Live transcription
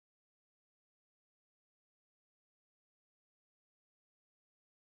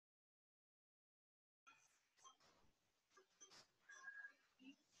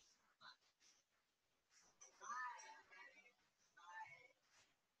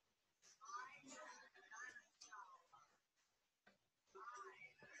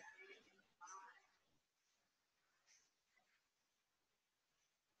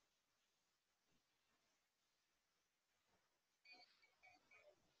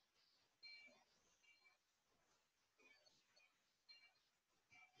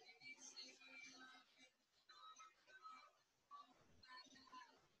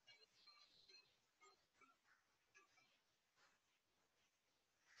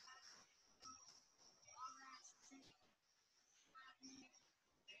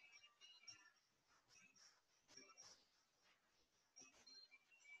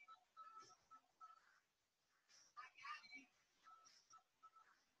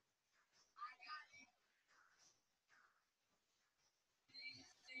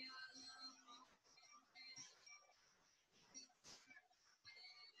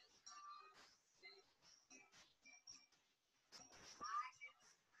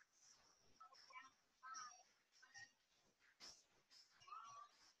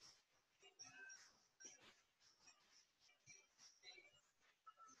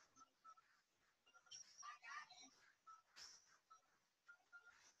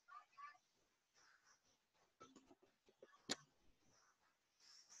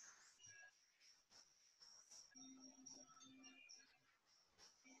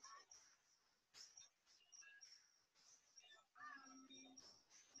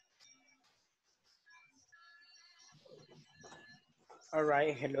All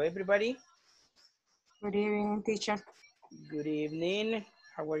right. Hello, everybody. Good evening, teacher. Good evening.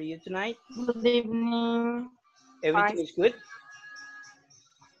 How are you tonight? Good evening. Everything is good?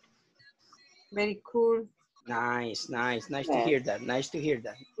 Very cool. Nice, nice. Nice to Yes. hear that. Nice to hear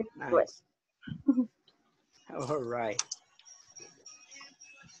that. Nice. All right.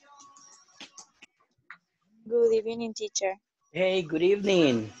 Good evening, teacher. Hey, good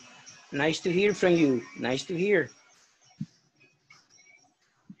evening. Nice to hear from you. Nice to hear.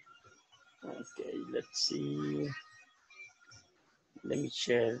 Okay, let's see. Let me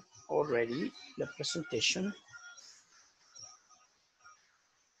share already the presentation.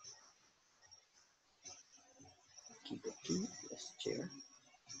 Okay, let's share.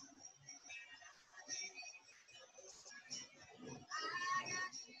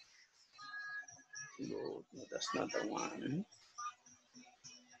 No, that's not the one.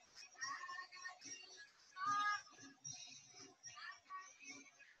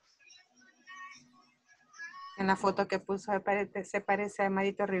 En la foto que puso se parece a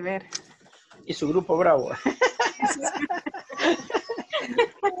Marito Rivera. Y su grupo bravo.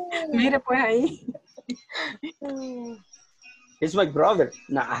 Mire pues ahí. It's my brother.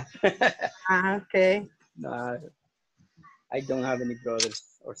 Nah. Okay. Nah, I don't have any brothers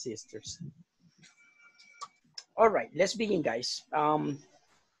or sisters. All right, let's begin, guys.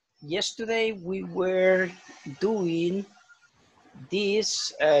 Yesterday we were doing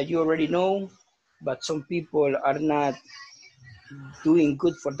this, you already know, but some people are not doing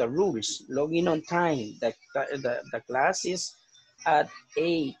good for the rules. Logging on time, the class is at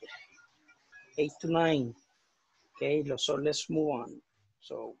 8 to 9. Okay, so let's move on.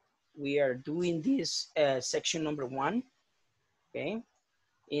 So we are doing this section number 1, okay?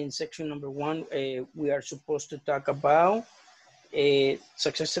 In section number 1, we are supposed to talk about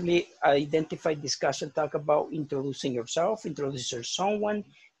successfully identify, discussion, talk about introducing yourself, introducing someone,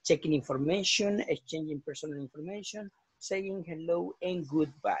 checking information, exchanging personal information, saying hello and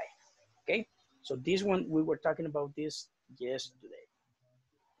goodbye. Okay, so this one, we were talking about this yesterday.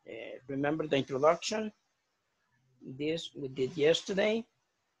 Remember the introduction? This we did yesterday.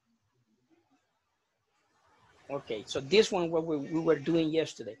 Okay, so this one, what we were doing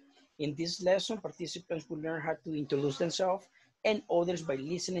yesterday. In this lesson, participants will learn how to introduce themselves and others by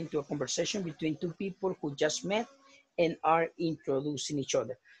listening to a conversation between two people who just met and are introducing each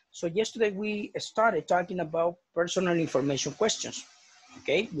other. So yesterday we started talking about personal information questions.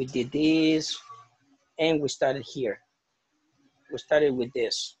 Okay, we did this and we started here. We started with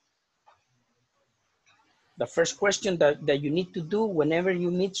this. The first question that you need to do whenever you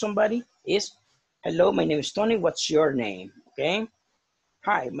meet somebody is, hello, my name is Tony, what's your name? Okay.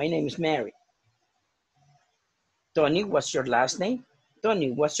 Hi, my name is Mary. Tony, what's your last name?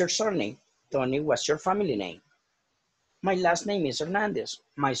 Tony, what's your surname? Tony, what's your family name? My last name is Hernandez.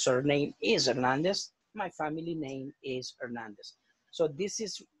 My surname is Hernandez. My family name is Hernandez. So this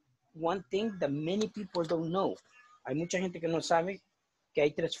is one thing that many people don't know. Hay mucha gente que no sabe que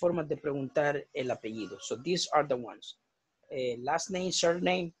hay 3 formas de preguntar el apellido. So these are the ones. Last name,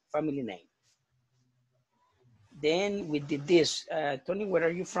 surname, family name. Then we did this. Tony, where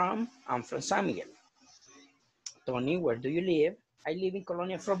are you from? I'm from San Miguel. Tony, where do you live? I live in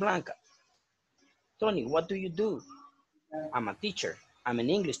Colonia Flor-Blanca. Tony, what do you do? I'm a teacher. I'm an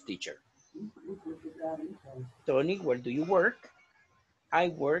English teacher. Tony, where do you work? I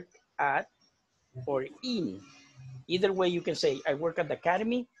work at or in. Either way you can say I work at the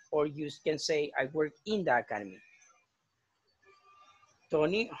academy, or you can say I work in the academy.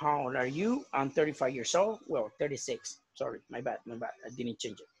 Tony, how old are you? I'm 35 years old. Well, 36. Sorry, my bad. I didn't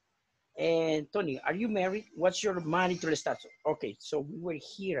change it. And Tony, are you married? What's your marital status? Okay, so we were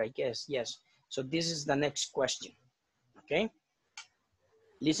here, I guess, yes. So this is the next question, okay?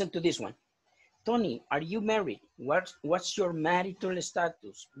 Listen to this one. Tony, are you married? What's your marital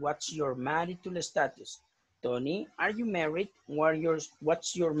status? What's your marital status? Tony, are you married?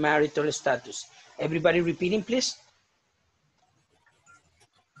 What's your marital status? Everybody repeating, please.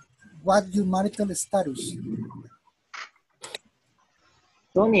 What's your marital status?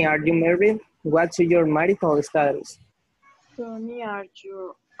 Tony, are you married? What's your marital status? Tony, are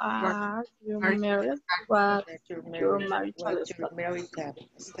you married? What's your marital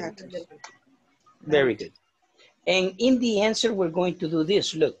status? Very good. And in the answer, we're going to do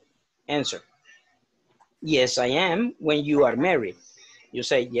this. Look, answer. Yes, I am. When you are married, you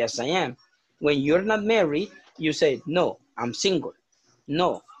say, yes, I am. When you're not married, you say, no, I'm single.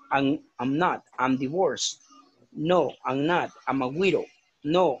 No, I'm not. I'm divorced. No, I'm not. I'm a widow.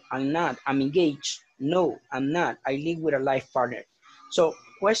 No, I'm not. I'm engaged. No, I'm not. I live with a life partner. So,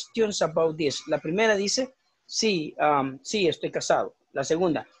 questions about this. La primera dice, sí, sí, estoy casado. La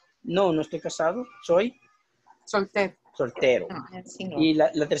segunda, no, no estoy casado, soy Soltero. soltero. Y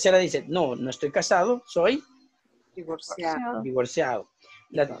la tercera dice, no, no estoy casado, soy Divorciado. divorciado.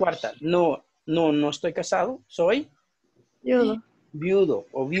 La cuarta, no, no, no estoy casado, soy Viudo. viudo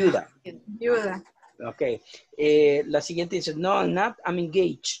o viuda. Viuda. Ok. La siguiente dice, no, I'm not, I'm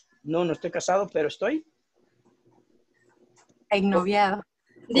engaged. No, no estoy casado, pero estoy Ennoviado.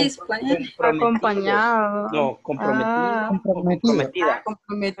 Acompañado. No, comprometido Ah, o comprometida.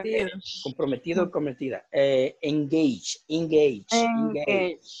 Comprometido. Comprometido o comprometida. Engage. engage.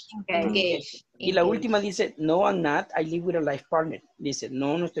 Y la última dice, no, I'm not, I live with a life partner. Dice,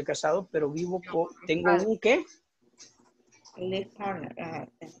 no, no estoy casado, pero tengo un ¿qué? Live partner.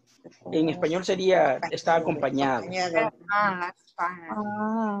 En español sería, está acompañado. Ah,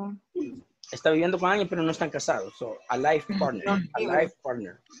 Ah, Está viviendo con alguien, pero no están casados. So, a life partner. A life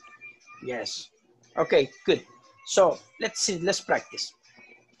partner. Yes. Okay, good. So, let's see, let's practice.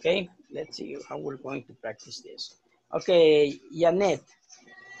 Okay, let's see how we're going to practice this. Okay, Janet,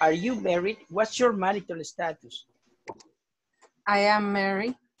 are you married? What's your marital status? I am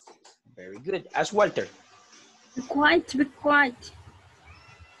married. Very good. Ask Walter. Be quiet.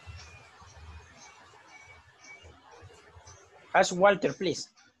 Ask Walter, please.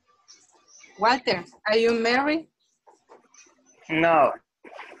 Walter, are you married? No,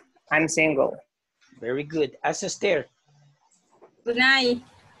 I'm single. Very good. Ask Esther. Good night.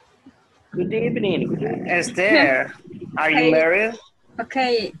 Good evening. Good evening. Esther, are you married?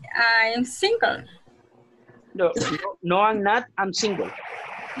 Okay, I am single. No, I'm not. I'm single.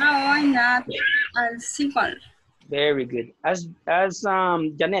 No, I'm not. I'm single. Very good. As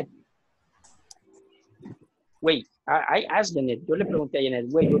Janet. Wait, I asked Janet. Yo le pregunté a Janet.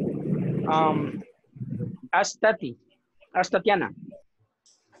 Wait. Ask Tati. Ask Tatiana.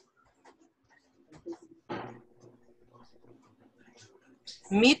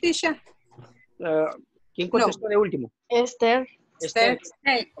 Mi teacher. ¿Quién contestó de último? Esther. Esther.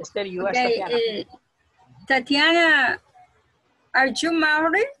 Hey, Esther, you ask okay, Tatiana. Tatiana, are you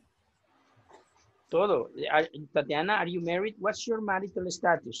married? Todo. Tatiana, are you married? What's your marital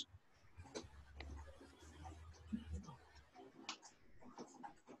status?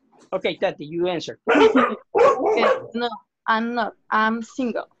 Okay, Tati, you answer. Okay, no, I'm not. I'm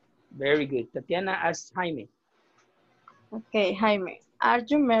single. Very good. Tatiana asks Jaime. Okay, Jaime, are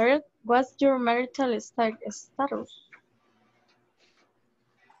you married? What's your marital status?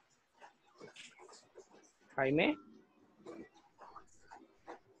 Jaime.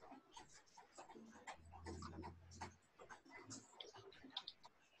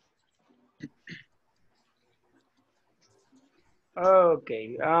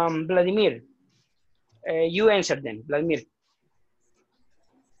 Okay, Vladimir, you answer then, Vladimir.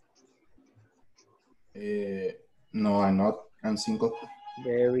 No, I'm not. I'm single.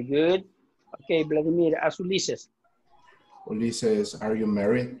 Very good. Okay, Vladimir, as Ulises. Ulises, are you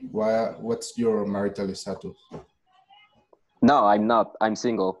married? What's your marital status? No, I'm not. I'm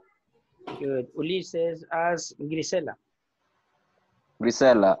single. Good. Ulises as Grisela.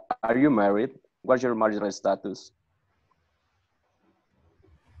 Grisela, are you married? What's your marital status?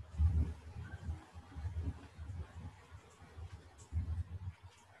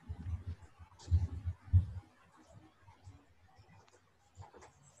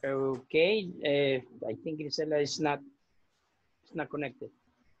 Okay, I think Grisela is not connected.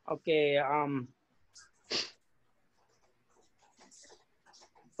 Okay,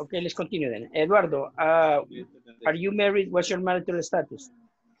 okay, let's continue then. Eduardo, are you married? What's your marital status?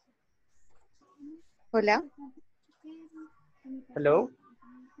 Hola. Hello?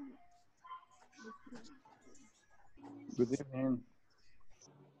 Good evening.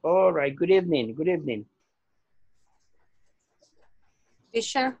 All right, good evening, good evening.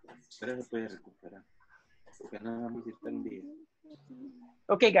 Teacher.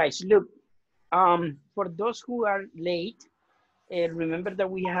 Okay, guys, look, for those who are late, remember that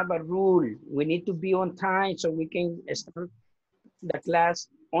we have a rule. We need to be on time so we can start the class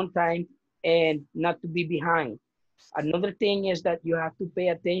on time and not to be behind. Another thing is that you have to pay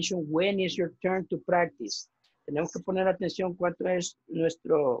attention when is your turn to practice. Tenemos que poner atención cuánto es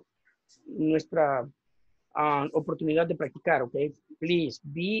nuestra oportunidad de practicar, okay? Please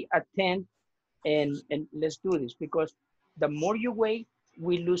be attentive and let's do this because the more you wait,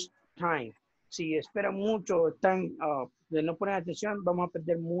 we lose time. Si esperan mucho, están de no poner atención, vamos a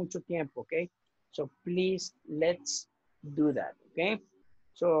perder mucho tiempo, okay? So please, let's do that, okay?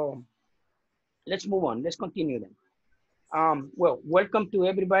 So let's move on. Let's continue then. Well, welcome to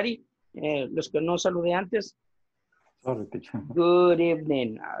everybody. Los que no saludé antes. Sorry, teacher. Good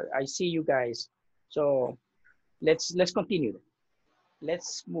evening. I see you guys. So let's continue.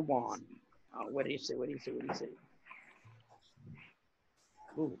 let's move on. What is it?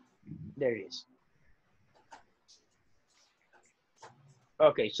 Ooh, there it is.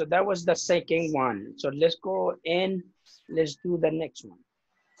 Okay, so that was the second one. So let's go and let's do the next one.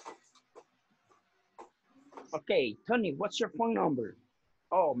 Okay, Tony, what's your phone number?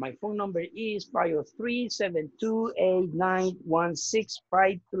 Oh, my phone number is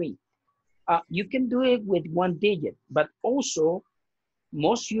 503-728-91653. You can do it with one digit, but also,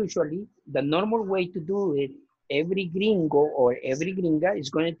 most usually, the normal way to do it, every gringo or every gringa is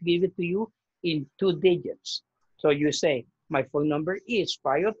going to give it to you in 2 digits. So you say, my phone number is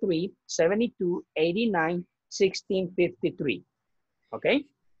 503-728-91653. Okay?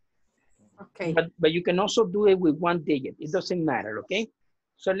 Okay. But you can also do it with 1 digit. It doesn't matter, okay?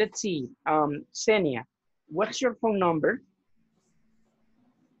 So let's see. Senia, what's your phone number?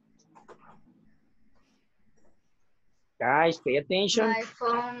 Guys, pay attention.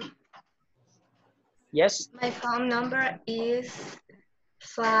 Yes. My phone number is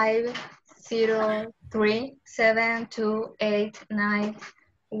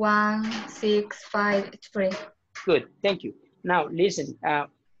 503-728-91653. Good, thank you. Now listen,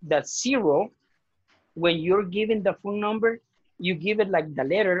 that 0, when you're giving the phone number, you give it like the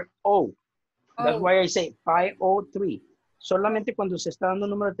letter O. That's why I say 503. Solamente cuando se está dando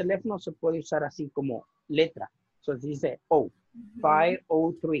un número de teléfono se puede usar así como letra. So se dice O,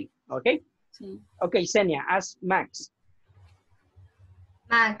 503, okay? Sí. Okay, Senia, ask Max.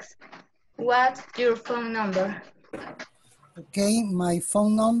 Max, what's your phone number? Okay, my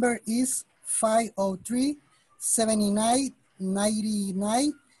phone number is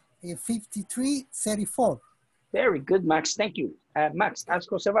 503-7999-5334. Very good, Max, thank you. Max, ask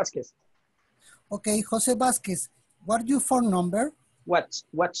Jose Vasquez. Okay, Jose Vasquez, what's your phone number? What's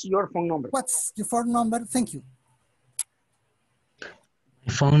your phone number? What's your phone number? Thank you.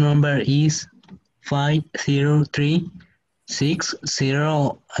 My phone number is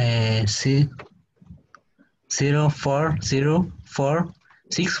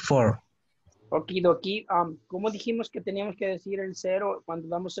 503-606-040464. Okidoki, ¿cómo dijimos que teníamos que decir el 0 cuando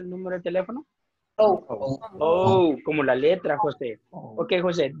damos el número de teléfono? Oh, como la letra, José. Ok,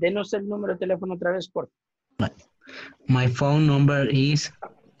 José, denos el número de teléfono otra vez, por favor. My phone number is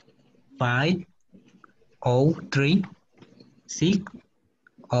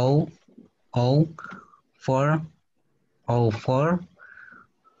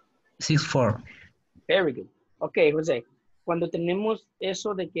Very good. Ok, José, cuando tenemos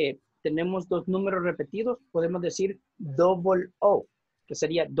eso de que tenemos 2 números repetidos, podemos decir double O, que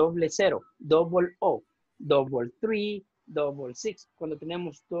sería doble 0, double O, double 3, double 6. Cuando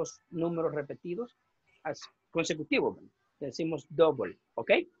tenemos 2 números repetidos consecutivos, decimos double,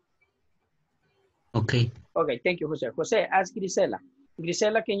 ¿ok? Okay. Okay, thank you, Jose. Jose, ask Grisela.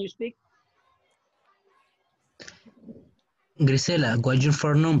 Grisela, can you speak? Grisela, what's your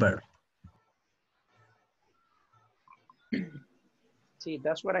phone number? See,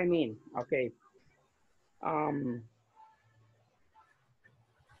 that's what I mean. Okay.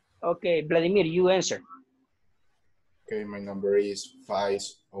 Okay, Vladimir, you answer. Okay, my number is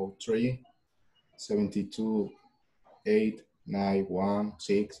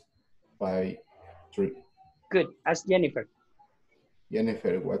 503-728-91653. Good. Ask Jennifer.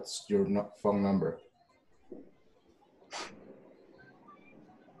 Jennifer, what's your phone number?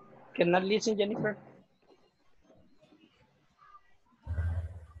 Cannot listen, Jennifer?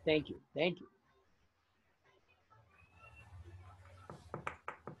 Thank you. Thank you.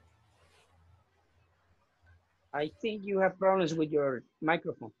 I think you have problems with your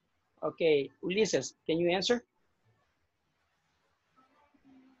microphone. Okay, Ulises, can you answer?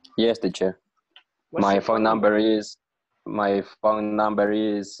 Yes, teacher. What's My your phone number is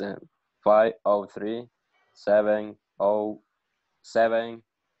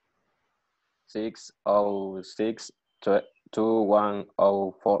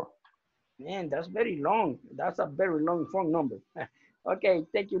Man, that's very long. That's a very long phone number. Okay,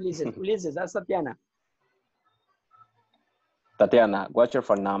 thank you, Ulises. Ulises, that's Tatiana. Tatiana, what's your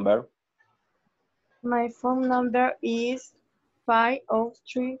phone number? My phone number is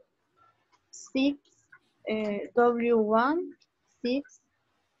 503 6W16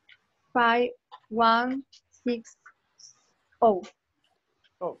 5160. Oh,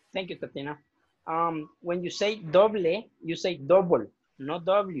 thank you, Tatiana. When you say doble, you say double, not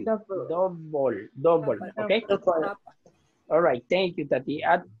W. Double, okay? Double. All right, thank you, Tati.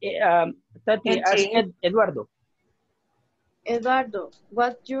 Tati, ask Eduardo. Eduardo,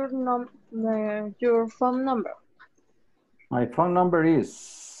 what's your phone number? My phone number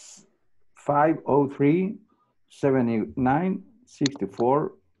is 503-789-69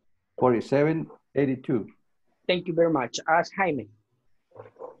 64, 47, 82. Thank you very much. Ask Jaime.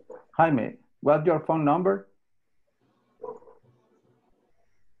 Jaime, what's your phone number?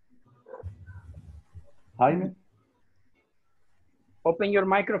 Jaime? Open your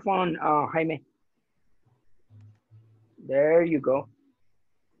microphone, Jaime. There you go.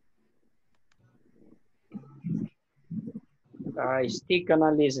 Stick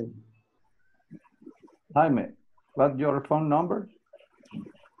and listen. Jaime, what's your phone number?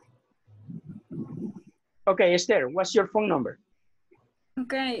 Okay, Esther, what's your phone number?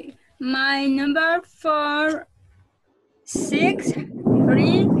 Okay, my number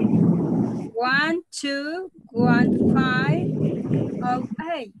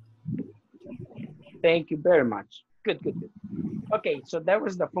 463-1215-08. Thank you very much. Good, good, good. Okay, so that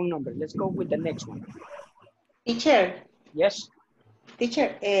was the phone number. Let's go with the next one. Teacher. Yes.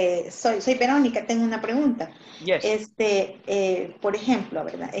 Teacher, soy Verónica, tengo una pregunta. Yes. Por ejemplo,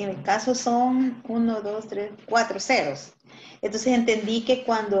 ¿verdad? En el caso son 1, 2, 3, 4 ceros. Entonces entendí que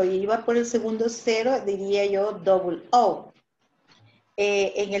cuando iba por el segundo cero, diría yo double O.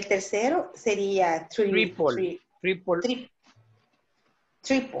 En el tercero sería triple.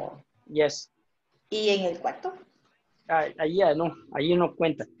 Yes. ¿Y en el cuarto? Allí no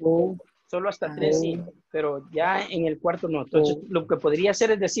cuenta. Solo hasta 3 sí, pero ya en el cuarto no. Entonces, lo que podría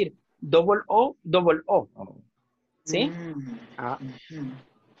hacer es decir double O. ¿Sí?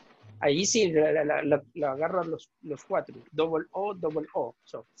 Ahí sí lo agarras los 4. Double O.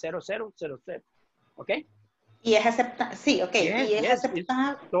 So, 0, 0, 0, 0. ¿Ok? Y es aceptable. Sí, ok. Yes, y es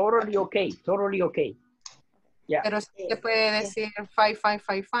aceptable. Totally okay. Yeah. Pero sí se puede decir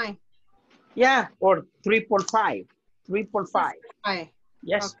 5555. Yeah, or 3.5.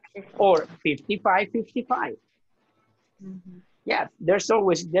 Yes, okay. Or 55. Yeah, there's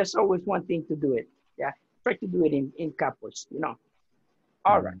always one thing to do it. Yeah, try to do it in couples, you know.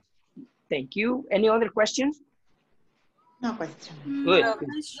 All right, thank you. Any other questions? No question. Good. No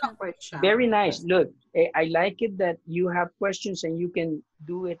question. Very nice. Look, I like it that you have questions and you can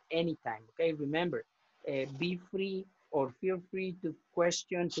do it anytime. Okay, remember, be free or feel free to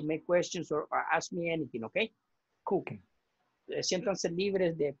make questions or ask me anything. Okay, cool. Okay. Siéntanse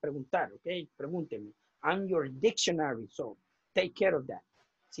libres de preguntar, ¿ok? Pregúntenme. I'm your dictionary, so take care of that.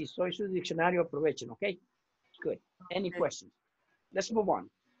 Si soy su diccionario, aprovechen, ¿ok? Good. Any questions? Let's move on.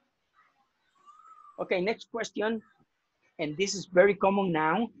 Okay, next question. And this is very common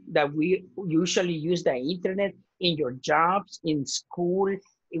now that we usually use the internet in your jobs, in school,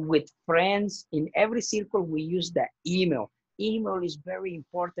 with friends. In every circle, we use the email. Email is very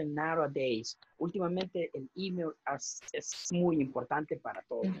important nowadays. Últimamente el email es muy importante para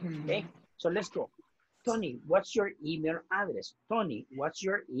todos. Okay, so let's go. Tony, what's your email address? Tony, what's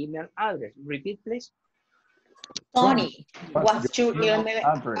your email address? Repeat, please. Tony, what's your email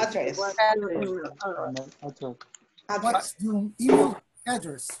address? What's your email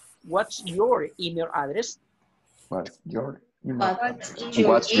address? What's your email address? What's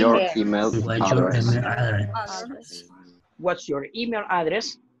your email address? What's your email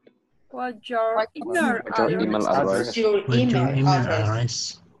address? What's your email address? What's your email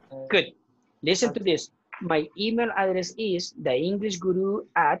address? Good. Listen to this. My email address is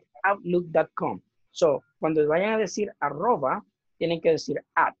theenglishguru@outlook.com. So, cuando vayan a decir arroba, tienen que decir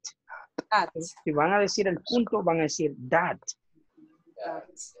at. Si van a decir el punto, van a decir that.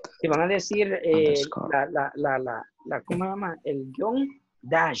 Si van a decir ¿cómo se llama? El guión,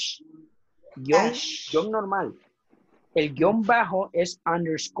 dash. Guión normal. El guión bajo es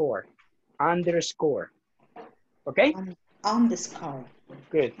underscore. ¿Ok? Underscore.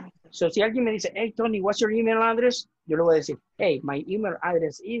 Good. So, si alguien me dice, hey, Tony, what's your email address? Yo le voy a decir, hey, my email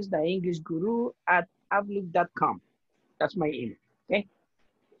address is theenglishguru@outlook.com. That's my email. Okay?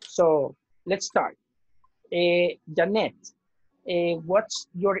 So, let's start. Janet, what's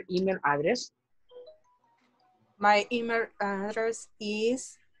your email address? My email address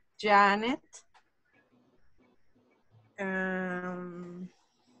is Janet.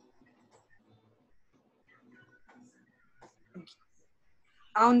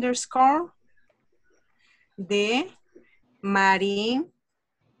 Underscore de Marin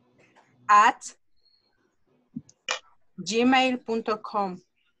at gmail.com.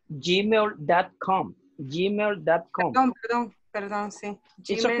 Gmail.com. Perdón, sí.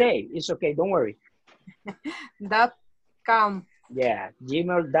 It's okay, don't worry. .com. Yeah,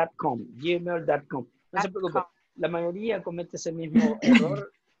 gmail.com. No se preocupe, la mayoría comete ese mismo error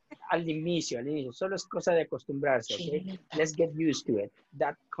al inicio, solo es cosa de acostumbrarse, okay? Let's get used to it.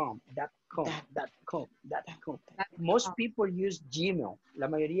 .com. Most people use Gmail. La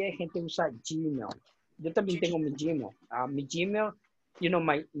mayoría de gente usa Gmail. Yo también tengo mi Gmail. Mi Gmail, you know,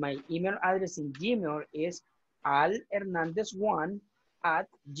 my email address in Gmail is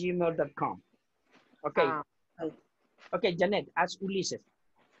alhernandez1@gmail.com. Okay. Okay, Janet, ask Ulises.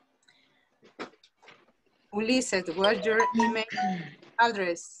 Ulises, what's your email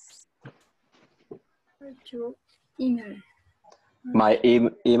address? What's your email? My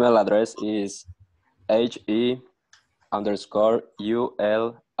email address is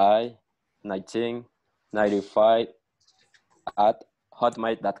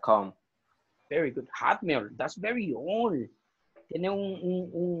he_uli1995@hotmail.com. Very good. Hotmail, that's very old. Tiene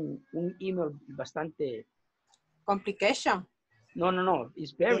un email bastante... Complication. No,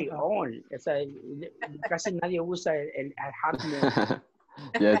 it's very old. O sea, casi nadie usa el Hotmail.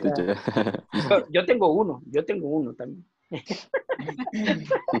 Yes, teacher. Yo tengo uno también.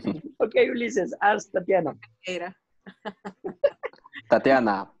 Okay, Ulises, ask Tatiana.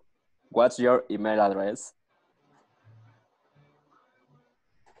 Tatiana, what's your email address?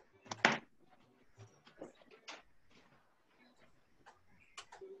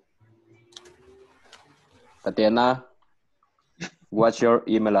 Tatiana, what's your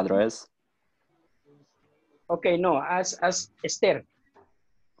email address? Okay, no, ask Esther.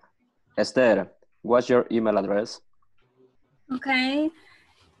 Esther, what's your email address? Okay.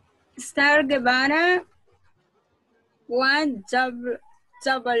 Star Guevara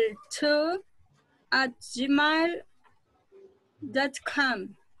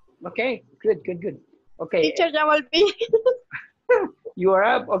 122@gmail.com. Okay, good. Okay. Teacher, ya volví. You are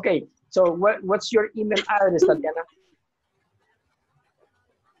up? Okay. So what's your email address, Tatiana?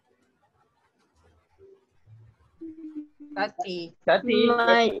 Tati.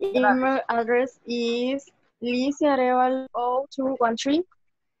 My email address is liciarevalo0213.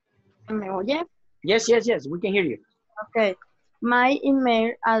 ¿Me oye? Yes, we can hear you. Okay. My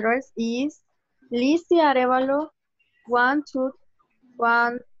email address is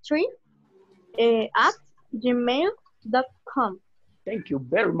liciarevalo1213 @gmail.com. Thank you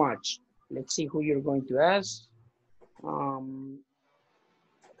very much. Let's see who you're going to ask.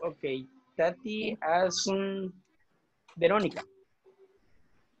 Okay, Tati as Veronica.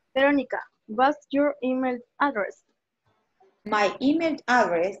 Veronica, what's your email address? My email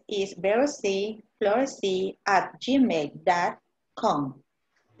address is verocflorec@gmail.com.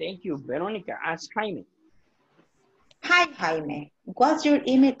 Thank you, Veronica. Ask Jaime. Hi, Jaime. What's your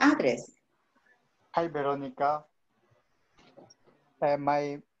email address? Hi, Veronica.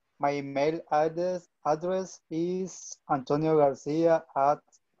 My email address is Antonio Garcia at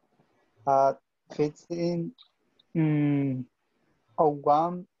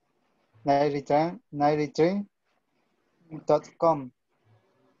 150193.com.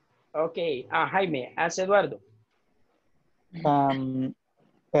 Okay, Jaime, ask Eduardo.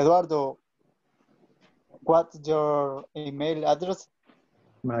 Eduardo, what's your email address?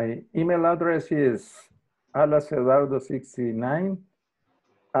 My email address is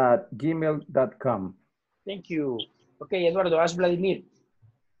alasedardo69@gmail.com. Thank you. Okay, Eduardo, ask Vladimir.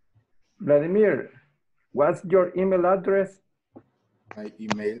 Vladimir, what's your email address? My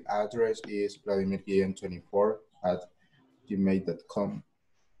email address is vladimirguillen24@gmail.com.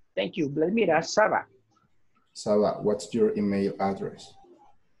 Thank you. Vladimir, ask Saba. Saba, what's your email address?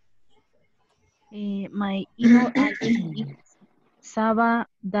 My email address is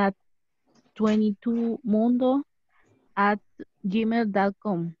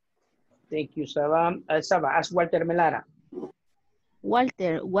saba.22mundo@gmail.com. Thank you, Saba. Saba, ask Walter Melara.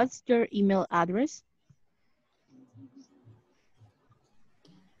 Walter, what's your email address?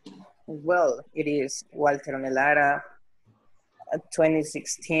 Well, it is Walter Melara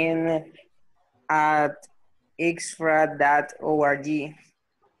 2016@xfra.org.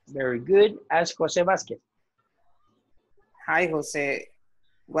 Very good. Ask Jose Vasquez. Hi, Jose.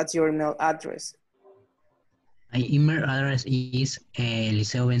 What's your email address? My email address is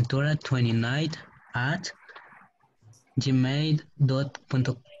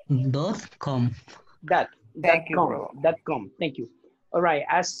liceoventura29@gmail.com. Thank you. All right,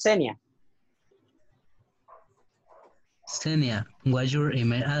 ask Senia. Senia, what's your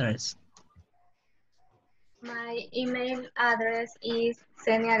email address? My email address is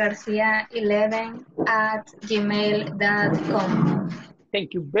seniagarcia11@gmail.com.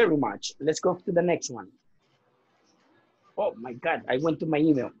 Thank you very much. Let's go to the next one. Oh my God, I went to my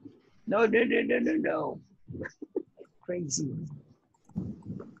email. No. Crazy.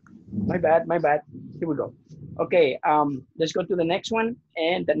 My bad. Here we go. Okay, let's go to the next one.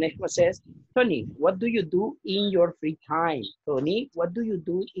 And the next one says, Tony, what do you do in your free time? Tony, what do you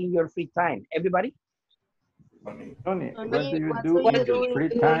do in your free time? Everybody? Tony, Tony, what do you what do do in you your do free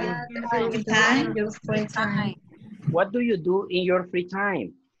in time? your free time? What do you do in your free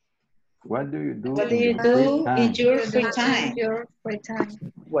time? What do you do What do in you your free do in time? your free time? Your free time.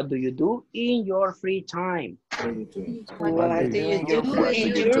 What do you do in your free time? What do you do What do in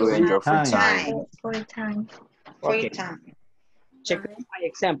you your do in free your free time? time? Free time. Free Okay, time. check out my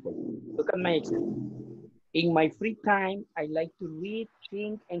example. Look at my example. In my free time, I like to read,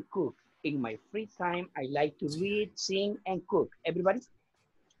 sing, and cook. In my free time, I like to read, sing, and cook. Everybody?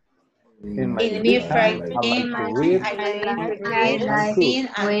 In my In free my time, free I like to time, read, I like to I read, and like cook. sing,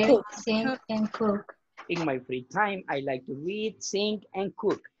 and read, cook. sing, and cook. In my free time, I like to read, sing, and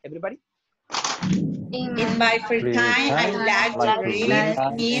cook. Everybody? In In my free Free time, I time, like I to like to read, read,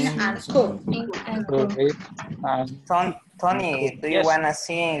 sing, sing, and cook. and cook. Tony, do you Yes. wanna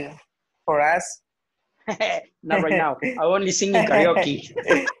sing for us? Not right now. I only sing in karaoke.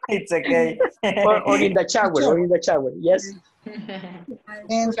 It's okay. or in the shower, Teacher. or in the shower. Yes.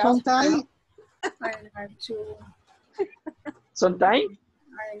 And sometimes, I like to. Sometime?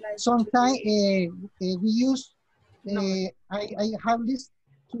 we use, I have this,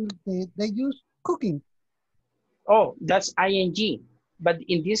 they use cooking. Oh, that's ing. But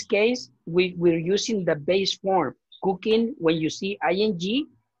in this case, we're using the base form. Cooking, when you see ing,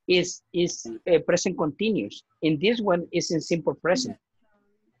 is present continuous. In this one, is in simple present.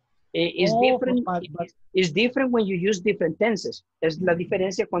 It's different. It's different when you use different tenses. Es la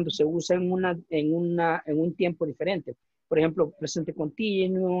diferencia cuando se usa en un tiempo diferente. Por ejemplo, presente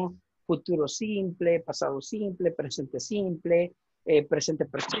continuo, futuro simple, pasado simple, presente simple, presente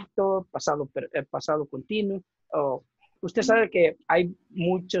perfecto, pasado continuo. Usted sabe que hay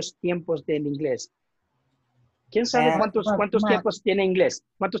muchos tiempos en inglés. ¿Quién sabe cuántos tiempos tiene inglés?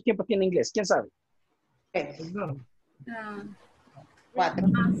 ¿Cuántos tiempos tiene inglés? ¿Quién sabe? Cuatro.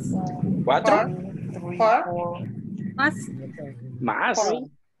 ¿Cuatro? Más. Más.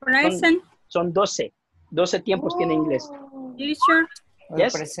 Present. Son 12. 12 tiempos tiene inglés. Future.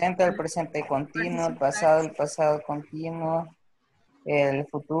 Yes. El presente continuo, el pasado continuo, el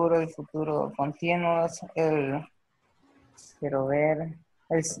futuro continuo, quiero ver,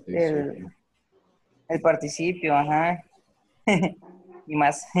 el participio, ajá, y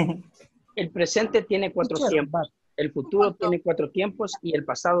más. El presente tiene 4 tiempos. El futuro tiene 4 tiempos y el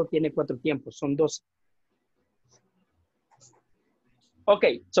pasado tiene 4 tiempos. Son 12. Ok,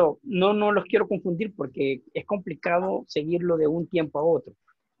 no los quiero confundir porque es complicado seguirlo de un tiempo a otro.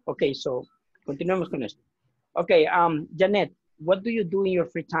 Ok, continuemos con esto. Ok, Janet, what do you do in your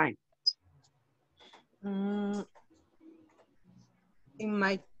free time? In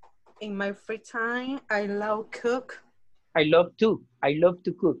my free time, I love cook. I love to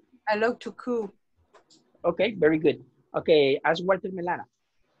cook. I love to cook. Okay, very good. Okay, ask Walter Melara.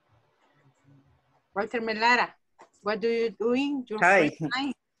 Walter Melara, what do you do in your Hi. free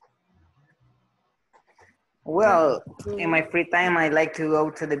time? Well, in my free time, I like to go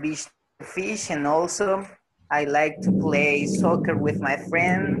to the beach to fish, and also I like to play soccer with my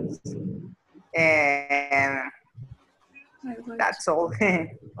friends, and that's all.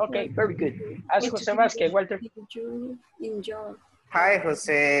 Okay, very good. Ask Jose Vasquez, Walter. You enjoy. Hi,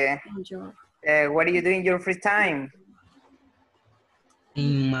 Jose. Enjoy. What do you do in your free time?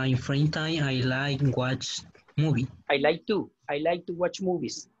 In my free time, I like watch movie. I like to watch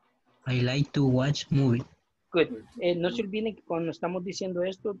movies. I like to watch movie. Good. No se olviden que cuando estamos diciendo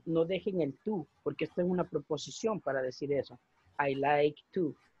esto, no dejen el to, porque esto es una proposición para decir eso. I like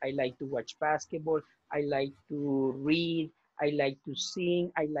to watch basketball. I like to read. I like to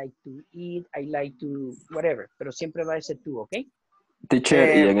sing. I like to eat. I like to whatever. Pero siempre va ese to, ¿ok?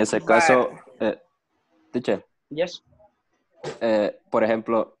 Teacher, y en ese caso, teacher. Yes. Por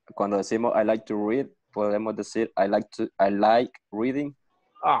ejemplo, cuando decimos I like to read, podemos decir I like reading.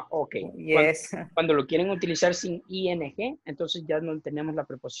 Ah, ok. Yes. Cuando lo quieren utilizar sin ing, entonces ya no tenemos la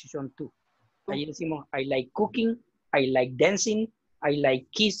preposición to. Ahí decimos I like cooking, I like dancing, I like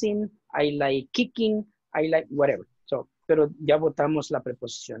kissing, I like kicking, I like whatever. Pero ya botamos la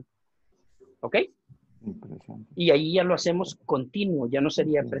preposición. ¿Ok? Y ahí ya lo hacemos continuo, ya no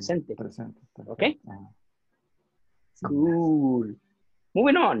sería presente. ¿Ok? Cool.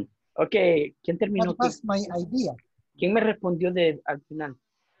 Moving on. Ok, ¿quién terminó? That was my idea. ¿Quién me respondió al final?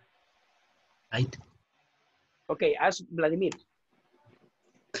 Right. Ok, ask Vladimir.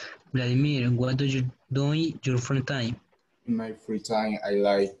 Vladimir, what do you do in your free time? In my free time, I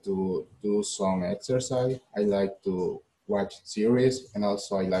like to do some exercise. I like to watch series, and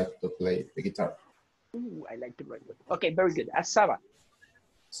also I like to play the guitar. Ooh, I like to write. Okay, very good. Ask Saba.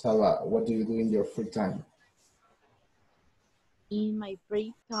 Saba, what do you do in your free time? In my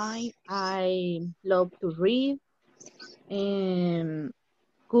free time, I love to read and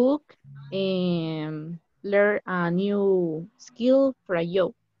cook and learn a new skill for a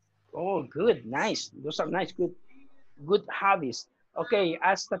job. Oh, good, nice. Those are nice, good hobbies. Okay,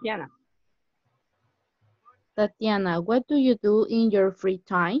 ask Tatiana. Tatiana, what do you do in your free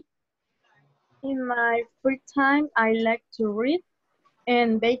time? In my free time, I like to read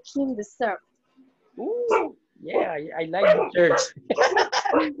and baking dessert. Ooh, yeah, I like desserts.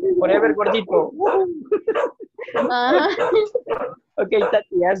 Forever gordito. Okay,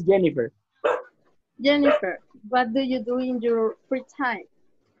 Tati, ask Jennifer. Jennifer, what do you do in your free time?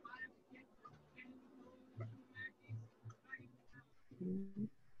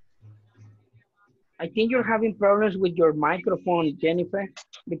 I think you're having problems with your microphone, Jennifer,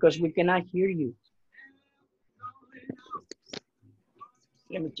 because we cannot hear you.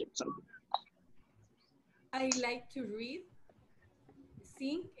 Let me check something. I like to read,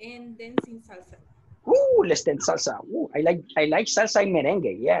 sing, and dance in salsa. Ooh, let's dance salsa. Ooh, I like salsa and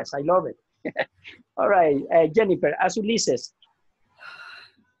merengue. Yes, I love it. All right, Jennifer, as Ulises.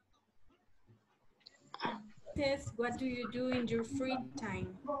 Tess, what do you do in your free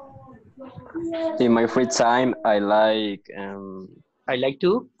time? In my free time, I like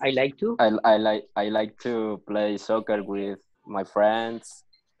to play soccer with my friends.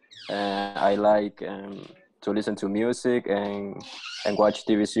 I like to listen to music and watch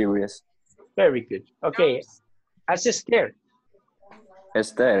TV series. Very good. Okay, as Esther.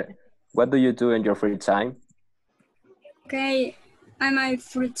 Esther, what do you do in your free time? Okay, in my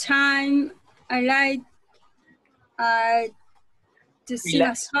free time, I like to sing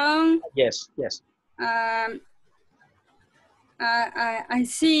a song. Yes, yes. I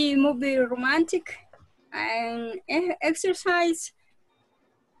see movie romantic and exercise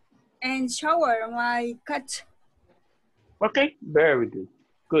and shower my cat. Okay, very good.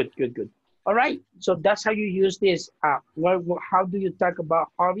 Good. All right, so that's how you use this. How do you talk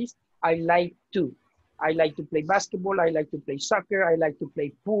about hobbies? I like to play basketball. I like to play soccer. I like to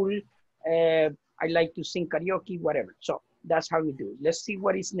play pool. I like to sing karaoke, whatever. So that's how you do it. Let's see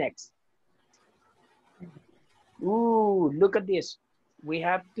what is next. Ooh, look at this. We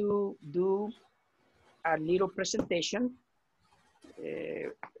have to do a little presentation.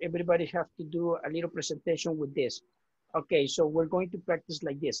 Everybody have to do a little presentation with this. Okay, so we're going to practice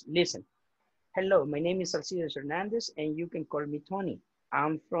like this. Listen. Hello, my name is Alcides Hernandez, and you can call me Tony.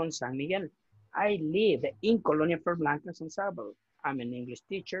 I'm from San Miguel. I live in Colonia Florblanca, San Salvador. I'm an English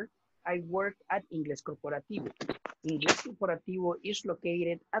teacher. I work at Ingles Corporativo. Ingles Corporativo is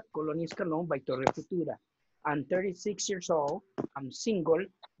located at Colonia Escalón by Torre Futura. I'm 36 years old. I'm single.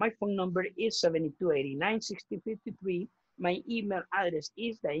 My phone number is 7289-6053. My email address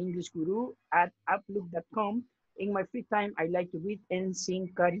is theenglishguru@outlook.com. In my free time, I like to read and sing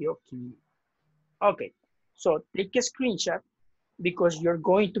karaoke. Okay, so take a screenshot because you're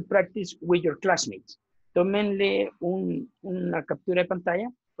going to practice with your classmates. Tómenle una captura de pantalla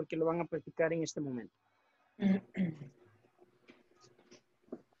porque lo van a practicar en este momento.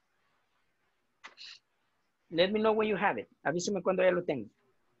 Let me know when you have it. Avísame cuando ya lo tengo.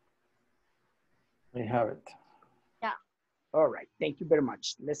 I have it. Yeah. All right, thank you very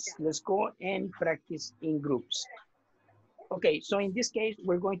much. Let's go and practice in groups. Okay, so in this case,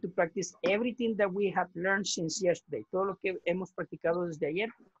 we're going to practice everything that we have learned since yesterday. Todo lo que hemos practicado desde ayer,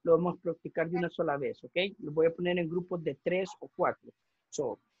 lo vamos a practicar de una sola vez, ¿ok? Lo voy a poner en grupos de 3 o 4.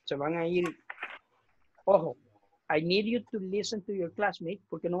 So, se van a ir. Ojo, I need you to listen to your classmate,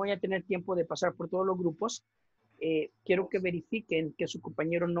 porque no voy a tener tiempo de pasar por todos los grupos. Quiero que verifiquen que su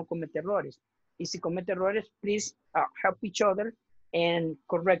compañero no comete errores. Y si comete errores, please help each other and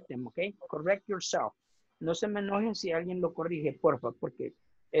correct them, ¿ok? Correct yourself. No se me enojen si alguien lo corrige, porfa, porque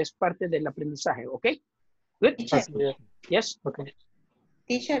es parte del aprendizaje, ¿ok? Good. Teacher. Yes. Okay.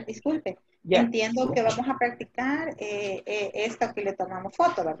 Teacher, disculpe. Yeah. Entiendo que vamos a practicar esto que le tomamos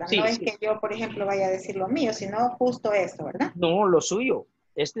foto, ¿verdad? Sí, no es sí. que yo, por ejemplo, vaya a decir lo mío, sino justo esto, ¿verdad? No, lo suyo.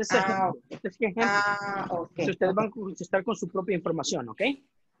 Este es ejemplo. Este es ejemplo. Ok. Ustedes van a contestar con su propia información, ¿ok?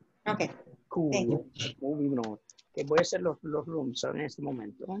 Ok. Cool. Moving on. Okay, voy a hacer los rooms en este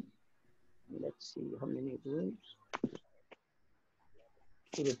momento. Let's see how many rooms.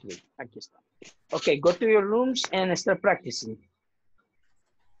 2 Aquí está. Okay, go to your rooms and start practicing.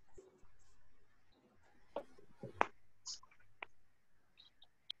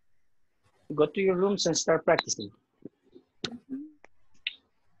 Go to your rooms and start practicing.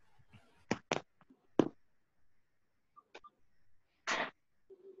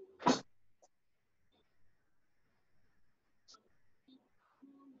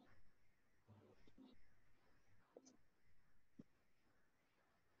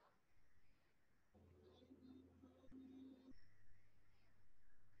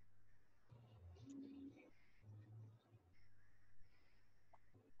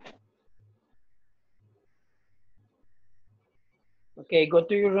 Okay, go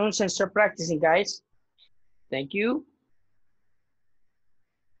to your rooms and start practicing, guys. Thank you.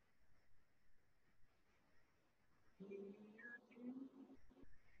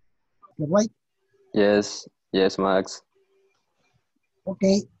 Right? Yes, yes, Max.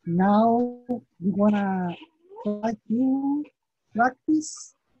 Okay, now we're gonna try to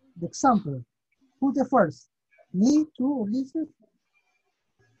practice the example. Who's the first? Me, too, Ulises?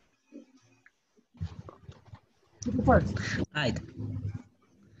 Who's the first? Right.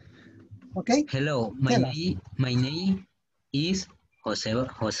 Okay. Hello, my name is Jose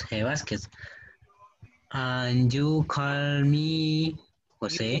Vasquez, and you call me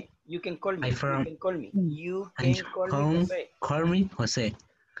Jose. You can call me. I from, you can call me. You and can call me Jose. Call me Jose.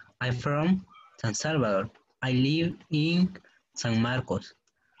 I'm from San Salvador. I live in San Marcos.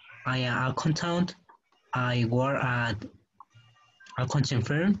 I am a accountant. I work at a accounting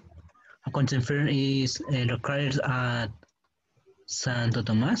firm. Accounting firm is located at Santo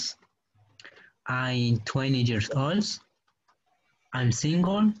Tomas. I'm 20 years old. I'm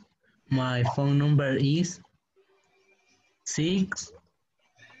single. My phone number is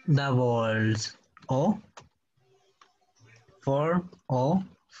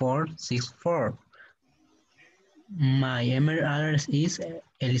 600-40464. My email address is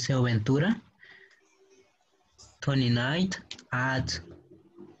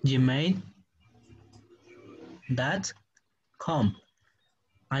eliseoventura29@gmail.com.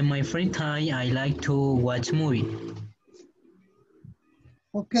 In my free time, I like to watch movie.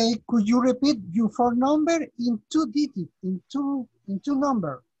 Okay, could you repeat your phone number in 2 digits, in two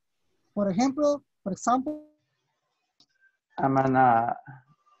number? For example, I'm an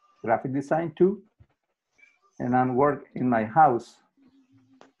graphic design too, and I work in my house.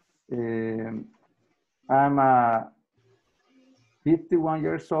 I'm 51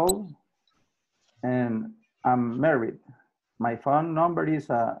 years old, and I'm married. My phone number is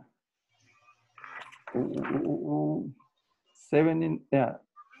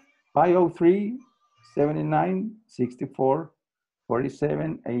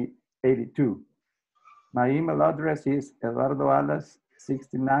 503-79-64-47-82. My email address is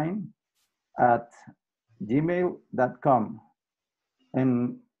eduardoalas69@gmail.com.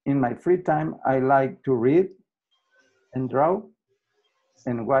 And in my free time, I like to read and draw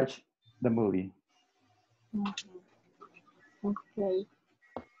and watch the movie. Okay.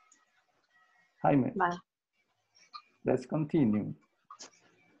 Jaime, Bye. let's continue.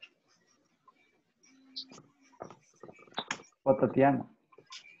 O Tatiana.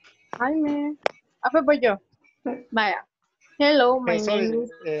 Jaime. Pues voy yo. Vaya. Hello, my Sorry, name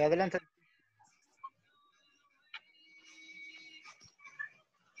is... adelante.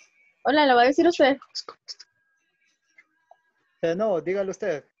 Hola, ¿lo va a decir usted? No, dígalo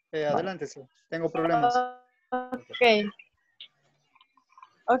usted. Adelante, sí. Tengo problemas. Okay.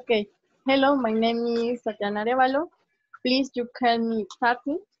 Okay. Hello, my name is Tatiana Arevalo. Please, you call me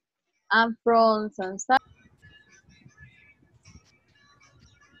Tati. I'm from San Salvador.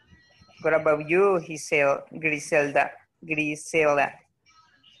 What about you, Griselda? Griselda. Griselda.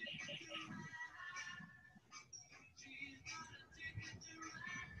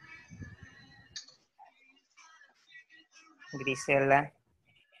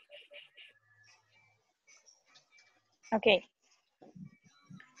 Okay.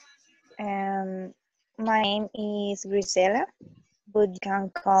 My name is Grisela, but you can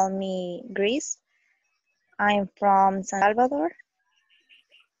call me Gris. I'm from San Salvador.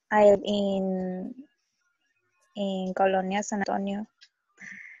 I live in Colonia San Antonio.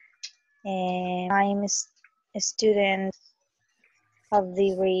 And I'm a student of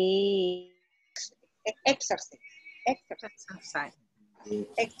degree exercise.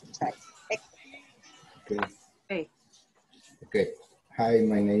 Okay. Hi,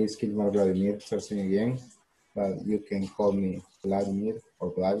 my name is Kilmar Vladimir, starting again, but you can call me Vladimir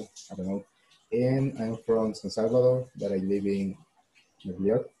or Vlad, I don't know. And I'm from San Salvador, but I live in New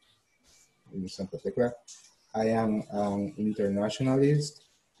York, in Santa Tecla. I am an internationalist.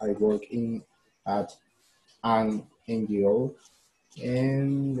 I work at an NGO.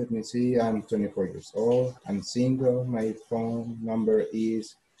 And let me see, I'm 24 years old. I'm single. My phone number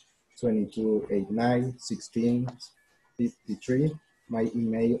is 2289-1653. My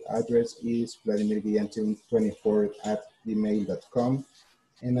email address is vladimirguillantin24@gmail.com.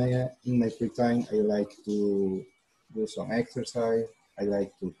 And in my free time, I like to do some exercise. I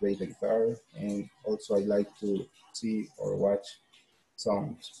like to play the guitar, and also I like to see or watch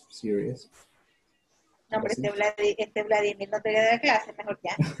some series. No, pero este Vladimir no te da clase, mejor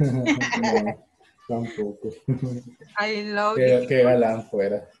ya. No, tampoco. I love Qué galán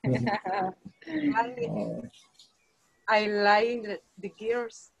fuera. I I like the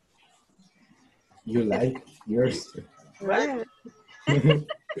girls. You like yours? What?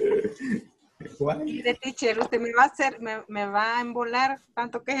 What? Mire, teacher, usted me va a hacer, me va a embolar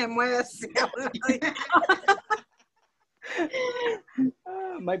tanto que se mueve así.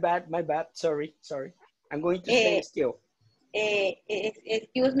 My bad. Sorry. I'm going to stay still.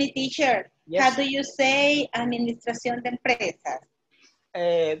 Excuse me, teacher. Yes. How do you say administración de empresas?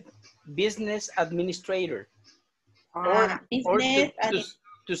 Business administrator.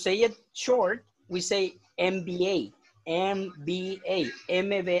 To say it short, we say MBA. MBA.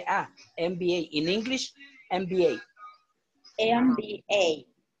 In English, MBA. MBA.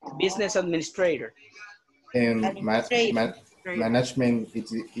 Business administrator. And management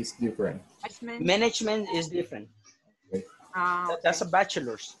is different. Management is different. Okay. That's a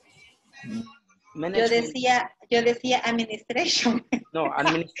bachelor's. Yo decía administration. No,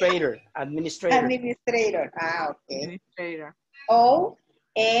 administrator. Administrator. Ah, ok. Administrator. O,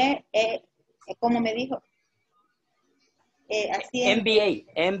 ¿cómo me dijo? Así es. MBA.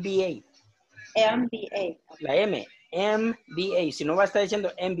 La M. MBA. Si no va a estar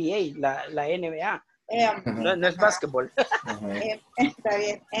diciendo MBA, la NBA. No es básquetbol. Está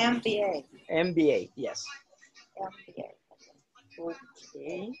bien. MBA, yes. MBA.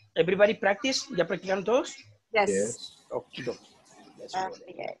 Okay. Everybody practice? ¿Ya practicaron todos? Yes. Okay.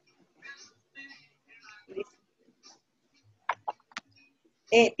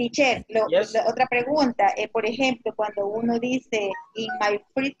 Teacher, Yes. otra pregunta. Por ejemplo, cuando uno dice, in my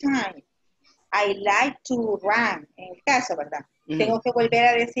free time, I like to run, en el caso, ¿verdad? Tengo que volver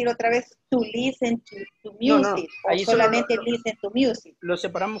a decir otra vez, to listen to music, no. o solamente listen to music. Lo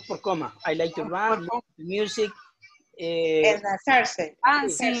separamos por coma. I like to run, music, enlazarse.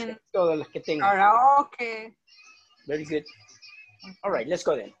 Dancing. Todas las que tengan. Karaoke. Very good. All right, let's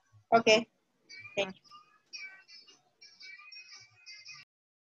go then. Okay. Thank you.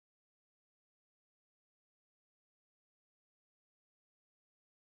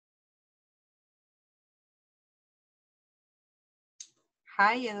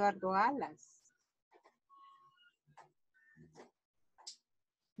 Hi, Eduardo Alas.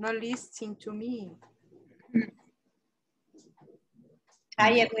 No listening to me.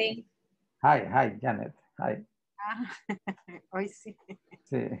 Hi, Edwin. Hi, Janet. Hi. Hoy sí.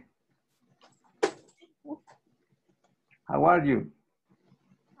 Sí. How are you?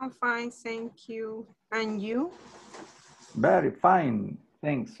 I'm fine, thank you. And you? Very fine,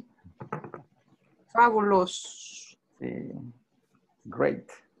 thanks. Fabulous. Sí. Great.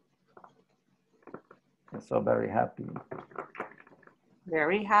 I'm so very happy.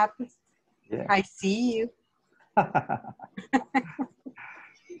 Very happy. Yeah. I see you.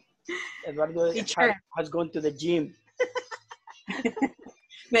 Eduardo has gone to the gym.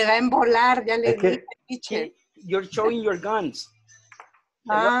 Me da a embolar, ya le dije, teacher. You're showing your guns.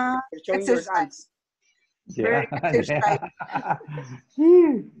 You're showing your guns. Yeah.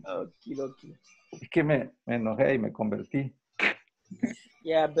 Okay. Es que me enojé y me convertí.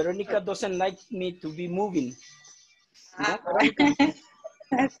 Yeah, Veronica doesn't like me to be moving. No,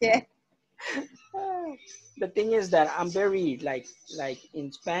 Okay. The thing is that I'm very like in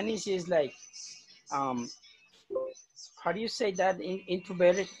Spanish is like how do you say that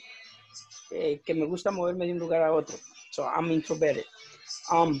introverted? Que me gusta moverme de un lugar a otro. So I'm introverted.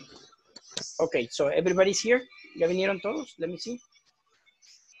 Okay, so everybody's here. ¿Ya vinieron todos? Let me see.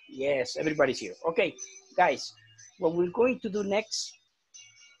 Yes, everybody's here. Okay, guys, what we're going to do next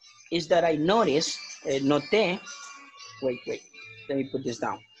is that I noticed, noté, wait, let me put this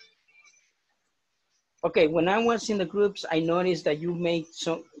down. Okay, when I was in the groups, I noticed that you made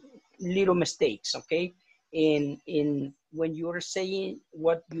some little mistakes, okay? In when you are saying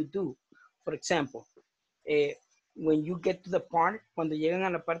what you do. For example, when you get to the part, cuando llegan a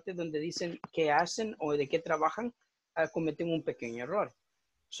la parte donde dicen qué hacen o de qué trabajan, cometen un pequeño error.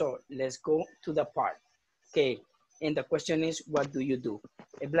 So let's go to the part. Okay, and the question is, what do you do?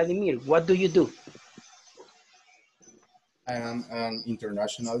 Vladimir, what do you do? I am an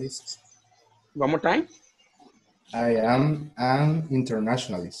internationalist. One more time. I am an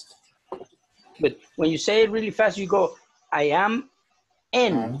internationalist. But when you say it really fast, you go, I am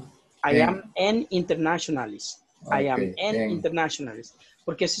an internationalist. Okay, I am an internationalist.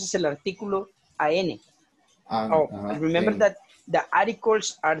 Porque ese es el artículo AN. Remember that the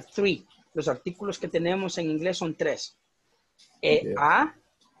articles are 3. Los artículos que tenemos en inglés son 3. A,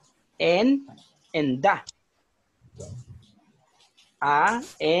 en, and da. A,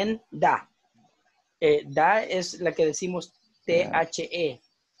 en, da. Da es la que decimos THE.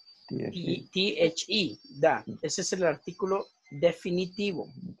 THE, da. Ese es el artículo definitivo.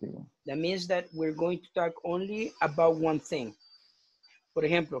 That means that we're going to talk only about one thing. Por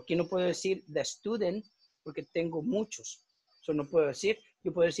ejemplo, aquí no puedo decir the student porque tengo muchos. So no puedo decir,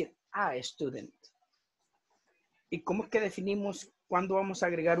 yo puedo decir a student. ¿Y cómo es que definimos cuándo vamos a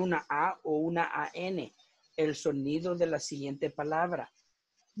agregar una A o una AN? El sonido de la siguiente palabra.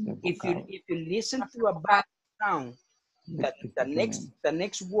 If you listen to a vowel sound, the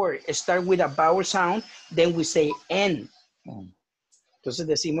next word start with a vowel sound, then we say N. Entonces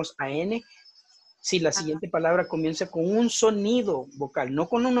decimos AN si la siguiente palabra comienza con un sonido vocal, no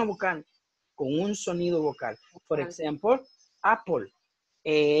con una vocal, con un sonido vocal. Por ejemplo, apple,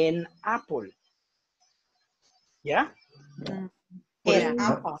 en apple. ¿Ya?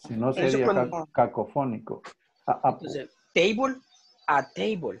 Si no sería cacofónico. Entonces, table, a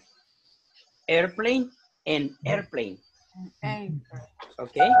table. Airplane, an airplane.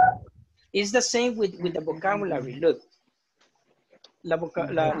 Okay? It's the same with the vocabulary. Look.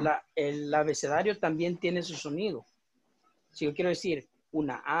 El abecedario también tiene su sonido. Si yo quiero decir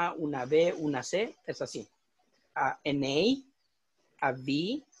una A, una B, una C, es así. An A, a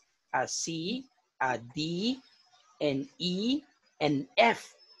B, a C, a D, an E, an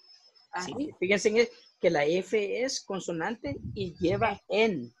F. ¿Sí? Fíjense que la F es consonante y lleva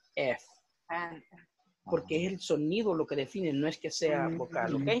en F. Porque es el sonido lo que define, no es que sea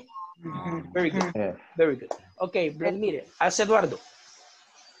vocal, ¿ok? Very good, very good. Ok, Vladimir, haz Eduardo.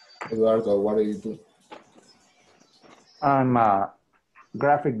 Eduardo, what do you do? I'm a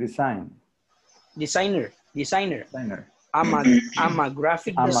graphic designer. I'm a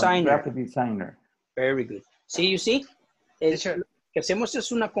graphic designer. Very good. See, you see? Lo que hacemos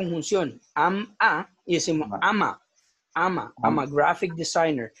es una conjunción. Am a y decimos ama. I'm a graphic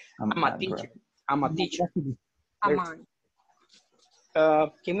designer. I'm a teacher. I'm a teacher.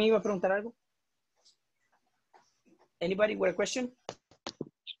 ¿Quién me iba a preguntar algo? Anybody with a question?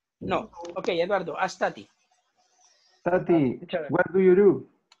 No. Okay, Eduardo, ask Tati. Tati, what do you do?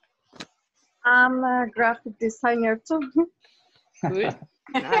 I'm a graphic designer too. Good.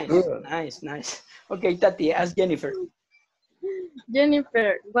 Nice. Okay, Tati, ask Jennifer.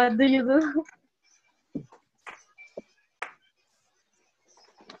 Jennifer, what do you do?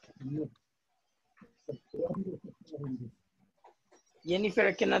 Jennifer,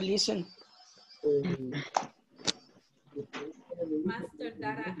 I cannot listen. Master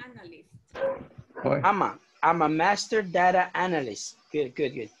data analyst. I'm a master data analyst. Good.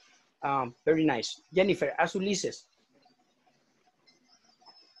 Very nice. Jennifer, ask Ulises.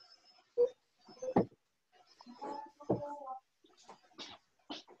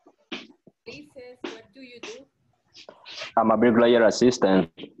 Ulises, what do you do? I'm a bricklayer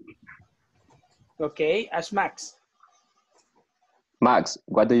assistant. Okay, ask Max. Max,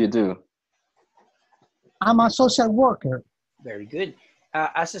 what do you do? I'm a social worker. Very good.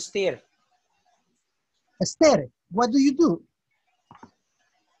 Ask Esther. Esther, what do you do?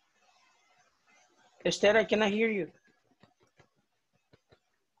 Esther, I cannot hear you.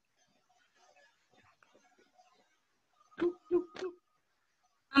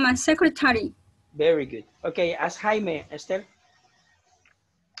 I'm a secretary. Very good. Okay, ask Jaime, Esther.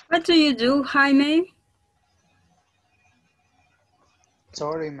 What do you do, Jaime?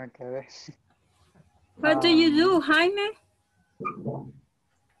 Sorry, me quedé. What do you do, Jaime?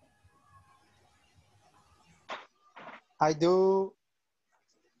 I do.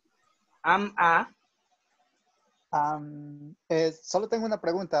 Solo tengo una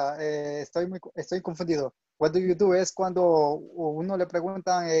pregunta. Estoy confundido. What do you do es cuando uno le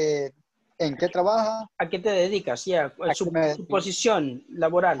preguntan en qué trabaja. ¿A qué te dedicas? Su posición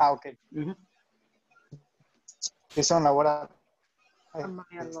laboral. Ok. Posición laboral.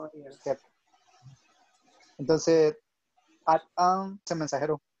 Entonces, es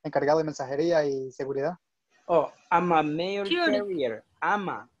mensajero, encargado de mensajería y seguridad. Oh, I'm a mail carrier. I'm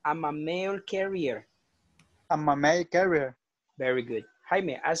a mail carrier. I'm a mail carrier. Very good.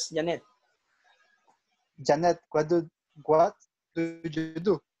 Jaime, ask Janet. Janet, what do you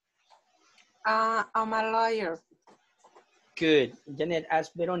do? I'm a lawyer. Good. Janet,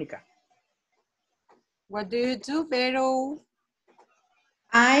 ask Veronica. What do you do, Vero?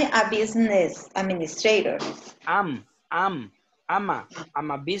 I'm a business administrator. I'm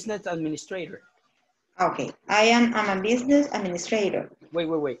a business administrator. Okay, I'm a business administrator.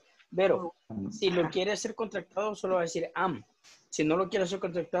 Wait. Vero, si lo quiere hacer contractado, solo va a decir am. Si no lo quiere hacer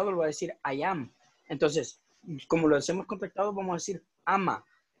contractado, lo va a decir I am. Entonces, como lo hacemos contractado, vamos a decir I'm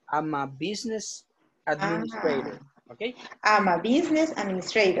a business administrator. Okay? I'm a business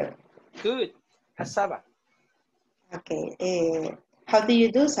administrator. Good. Saba. Okay. How do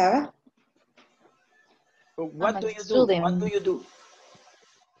you do, Saba? What do you do?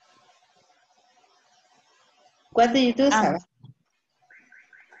 What do you do, Sarah?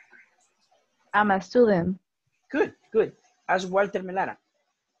 I'm a student. Good, good. Ask Walter Melara.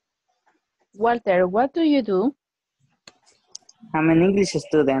 Walter, what do you do? I'm an English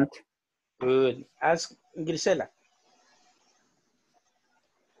student. Good. Ask Grisela.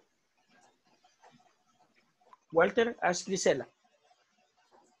 Walter, ask Grisela.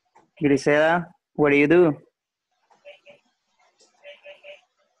 Grisela, what do you do?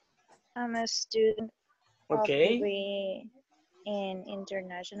 I'm a student of Okay. degree in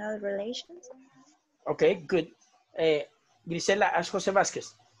international relations. Okay, good. Grisela, ask Jose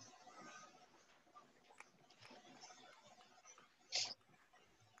Vasquez.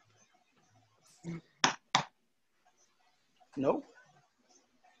 No?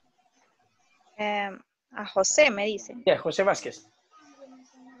 A José me dice. Yeah, Jose Vasquez.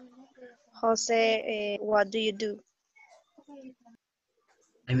 José, what do you do?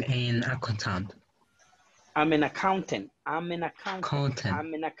 I'm an accountant. I'm an accountant. I'm an accountant.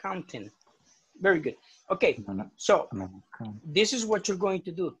 I'm an accountant. Very good. Okay, so this is what you're going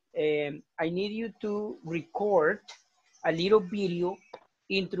to do. I need you to record a little video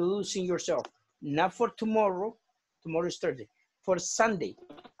introducing yourself. Not for tomorrow. Tomorrow is Thursday. For Sunday.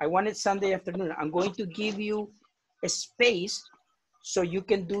 I want it Sunday afternoon. I'm going to give you a space so you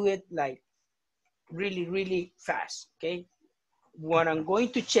can do it like really, really fast, okay? What I'm going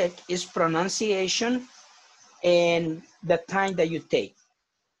to check is pronunciation and the time that you take.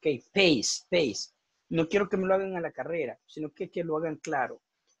 Okay, pace, pace. No quiero que me lo hagan a la carrera, sino que lo hagan claro.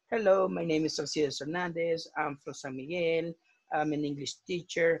 Hello, my name is Alcides Hernandez. I'm from San Miguel. I'm an English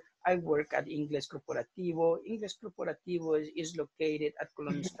teacher. I work at Ingles Corporativo. Ingles Corporativo is located at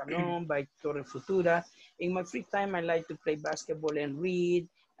Colón Escalón by Torre Futura. In my free time, I like to play basketball and read.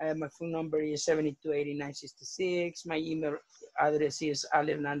 My phone number is 728966. My email address is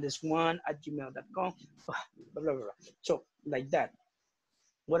alhernandez1@gmail.com. Blah, blah, blah, blah. So, like that.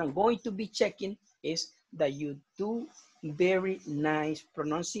 What I'm going to be checking is that you do very nice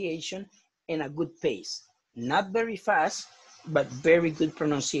pronunciation and a good pace. Not very fast, but very good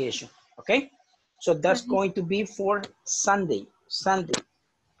pronunciation, okay? So that's going to be for Sunday, Sunday.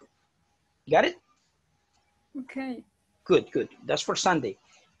 Got it? Okay. Good, good. That's for Sunday,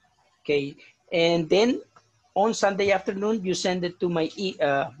 okay? And then on Sunday afternoon, you send it to my,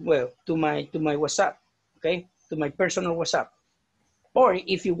 to my WhatsApp, okay? To my personal WhatsApp. Or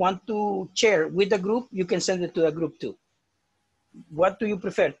if you want to share with the group, you can send it to the group too. What do you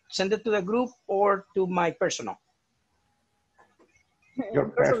prefer? Send it to the group or to my personal? Your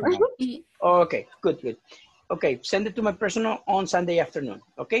personal. Okay, good, good. Okay, send it to my personal on Sunday afternoon,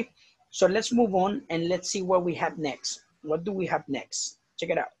 okay? So let's move on and let's see what we have next. What do we have next? Check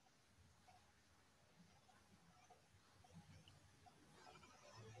it out.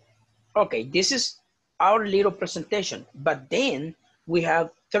 Okay, this is our little presentation, but then we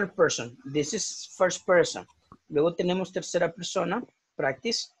have third person. This is first person. Luego tenemos tercera persona,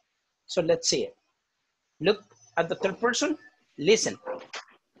 practice. So let's see it. Look at the third person. Listen.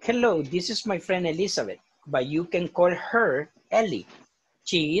 Hello, this is my friend Elizabeth, but you can call her Ellie.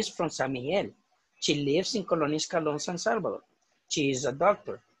 She is from San Miguel. She lives in Colón Escalón, San Salvador. She is a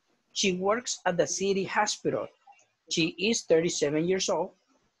doctor. She works at the city hospital. She is 37 years old.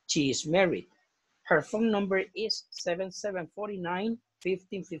 She is married. Her phone number is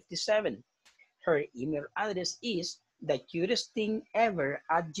 7749-1557. Her email address is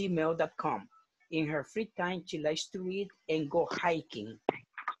thecutestthingever@gmail.com. In her free time, she likes to read and go hiking.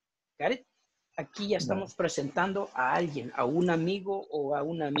 Got it? Aquí ya estamos presentando a alguien, a un amigo o a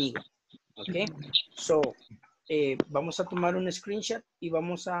una amiga. ¿Ok? So, vamos a tomar un screenshot y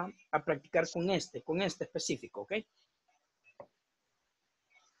vamos a practicar con este específico. ¿Ok?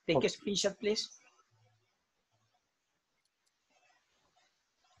 Take a screenshot, please.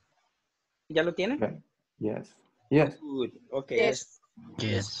 ¿Ya lo tienen? Yes. Yes. Good. Okay.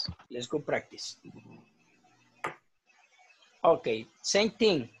 Yes. Let's go practice. Okay. Same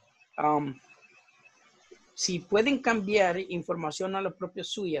thing. Si pueden cambiar información a la propia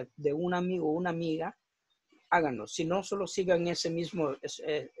suya de un amigo o una amiga, háganlo. Si no, solo sigan ese mismo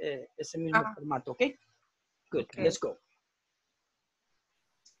formato. Okay. Good. Okay. Let's go.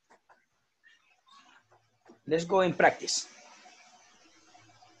 Let's go and practice.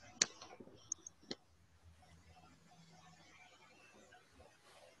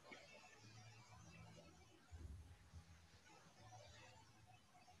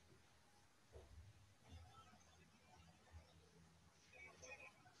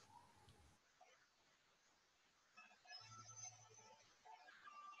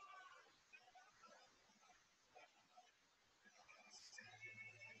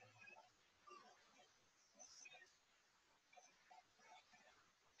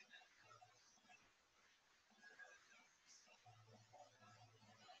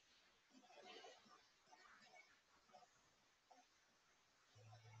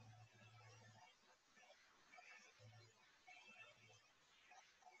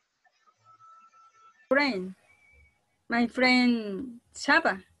 friend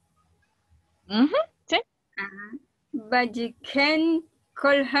Saba. Sí. But you can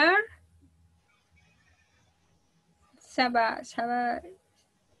call her Saba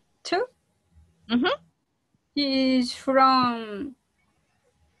too. She is from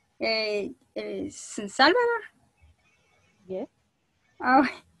San Salvador. Yes. Oh,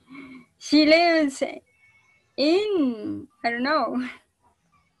 she lives in, I don't know.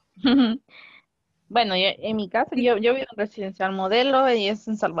 Bueno, en mi caso, yo vivo en residencial modelo y es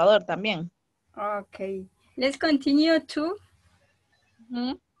en Salvador también. Okay, let's continue to.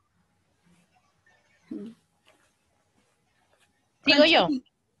 ¿Sigo yo?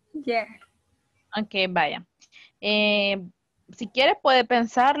 Yeah. Ok, vaya. Si quiere puede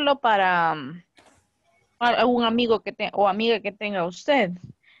pensarlo para algún amigo o amiga que tenga usted.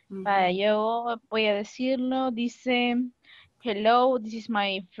 Vaya, yo voy a decirlo. Dice, hello, this is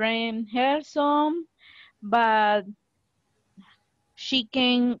my friend Harrison, but she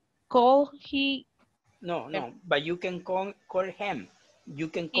can call No, but you can call him. You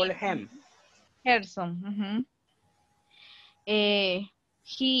can call him. Harrison.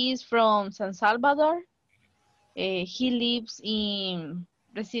 He is from San Salvador. He lives in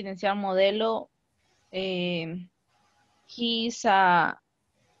Residencial Modelo. He's a...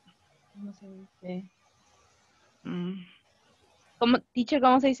 ¿Cómo se dice? Teacher,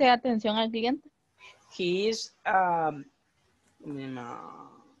 ¿cómo se dice atención al cliente? He is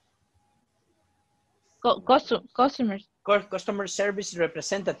customer service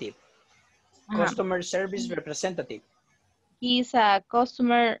representative. Customer service representative. He's a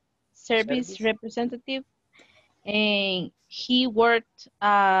customer service representative, and he worked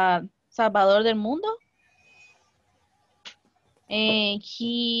at Salvador del Mundo. And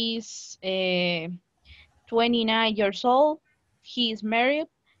he's 29 years old. He's married.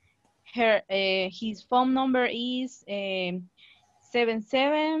 His phone number is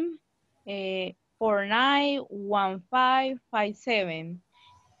 77491557.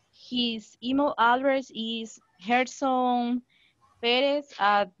 His email address is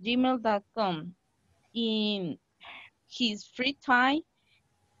hersonperez@gmail.com. In his free time,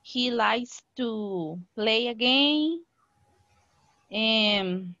 he likes to play a game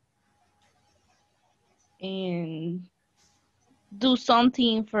and do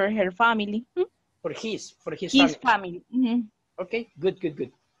something for her family. For his family. Okay,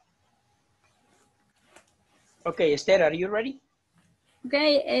 good. Okay, Esther, are you ready?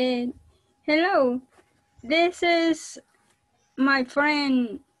 Okay, hello. This is my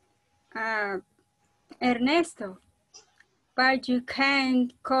friend Ernesto, but you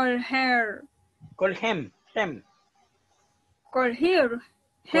can call her. Call him. Call her.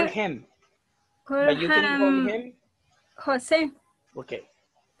 Call him. Call But you can call him Jose. Okay.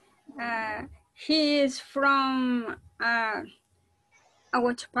 He is from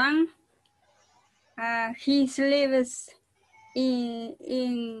Aguachapán. He lives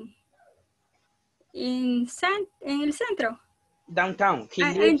in el centro. Downtown. He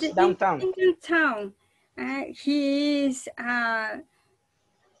lives downtown. In downtown. He is a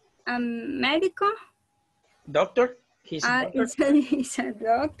medical. Doctor? He's a doctor? He's a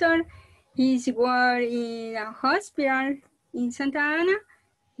doctor. He's working in a hospital in Santa Ana.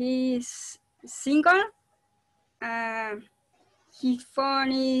 He's single. His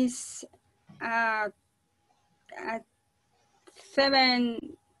phone is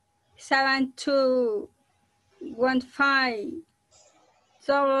 77215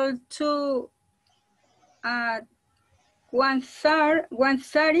 2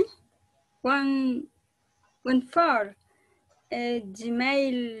 130 114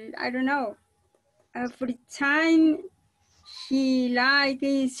 Gmail, I don't know. Every time he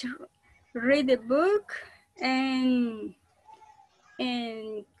likes read a book and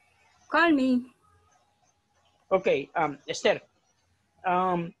call me. Okay, Esther,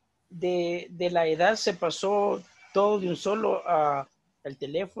 de la edad se pasó todo de un solo el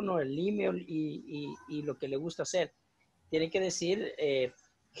teléfono, el email y lo que le gusta hacer. Tiene que decir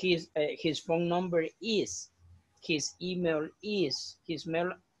his phone number is, his email is, his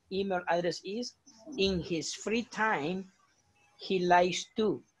email address is, in his free time, he likes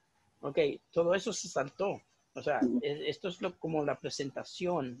to. Ok, todo eso se saltó. O sea, esto es como la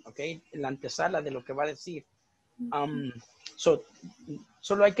presentación, ok, la antesala de lo que va a decir.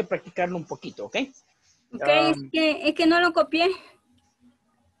 Solo hay que practicarlo un poquito, ok. Ok, es que no lo copié.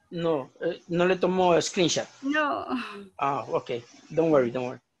 No, no le tomó screenshot. No. Ok, don't worry.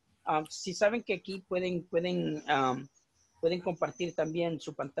 Si saben que aquí pueden compartir también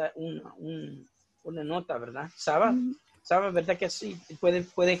su pantalla, una nota, ¿verdad? Saba, ¿verdad que sí?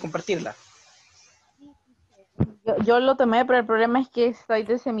 Puede compartirla. Yo lo tomé, pero el problema es que estoy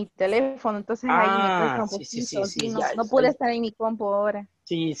desde mi teléfono, entonces ahí me cuesta un Sí, sí, poquito. sí, sí. Sí, Ya, no pude estar en mi compu ahora.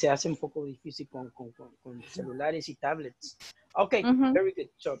 sí, se hace un poco difícil con celulares y tablets. Okay, very good.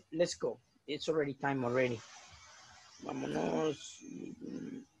 So let's go. It's already time already. Vámonos.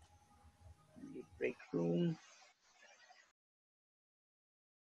 Break room.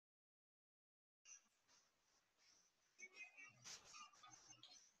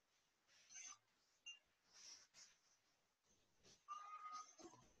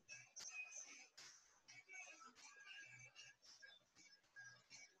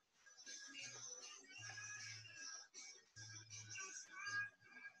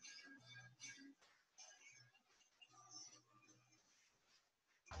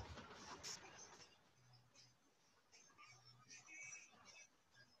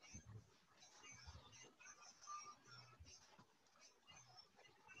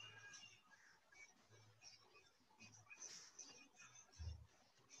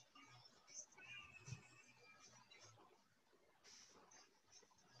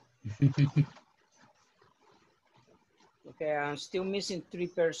 Okay, I'm still missing 3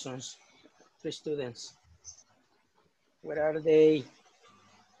 persons, 3 students. Where are they?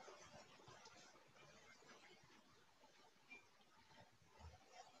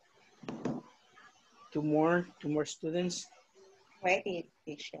 Two more students. Where is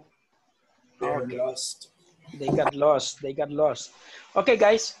teacher? They're lost. They got lost. Okay,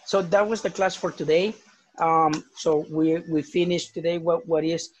 guys, so that was the class for today. So we finished today what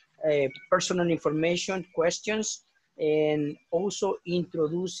is personal information questions and also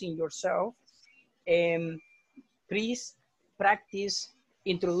introducing yourself. Please practice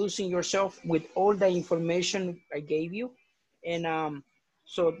introducing yourself with all the information I gave you. And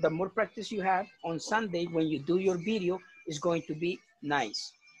so the more practice you have on Sunday when you do your video is going to be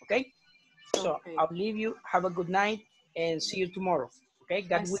nice. Okay? So I'll leave you. Have a good night and see you tomorrow. Okay?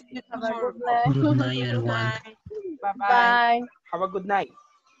 God willing. Have a good night. Good night, everyone. Bye-bye. Have a good night.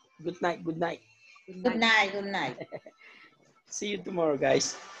 Good night. Good night. Good night. Good night. See you tomorrow,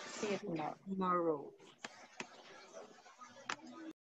 guys. See you tomorrow. Tomorrow.